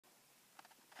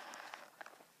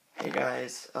Hey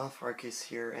guys, Farkas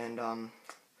here, and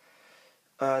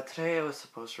today I was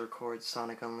supposed to record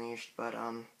Sonic Unleashed, but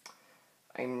I'm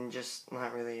just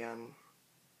not really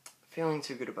feeling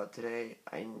too good about today.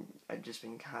 I've just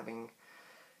been having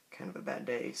kind of a bad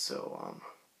day, so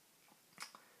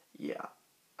yeah.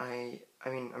 I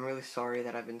mean, I'm really sorry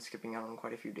that I've been skipping out on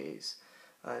quite a few days.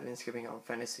 I've been skipping out on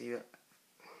Fantasy.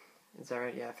 Is that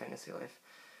right? Yeah, Fantasy Life.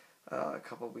 A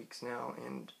couple weeks now,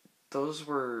 and those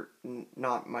were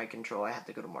not my control. I had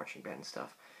to go to marching band and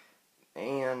stuff,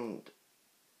 and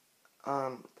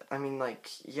I mean, like,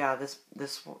 yeah, this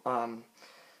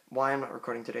why I'm not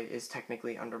recording today is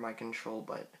technically under my control,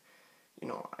 but you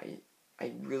know,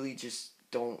 I really just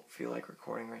don't feel like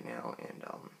recording right now, and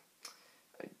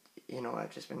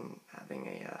I've just been having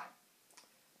a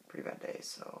pretty bad day,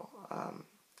 so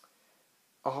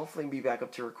I'll hopefully be back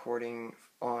up to recording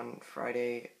on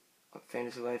Friday.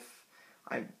 Fantasy Life.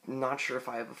 I'm not sure if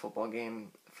I have a football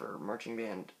game for marching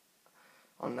band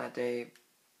on that day,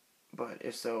 but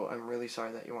if so, I'm really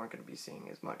sorry that you aren't going to be seeing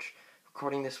as much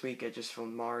recording this week. I just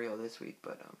filmed Mario this week,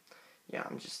 but yeah,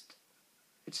 it's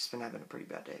just been having a pretty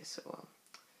bad day, so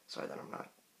sorry that I'm not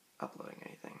uploading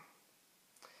anything.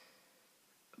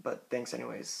 But thanks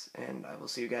anyways, and I will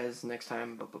see you guys next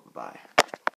time. Bye.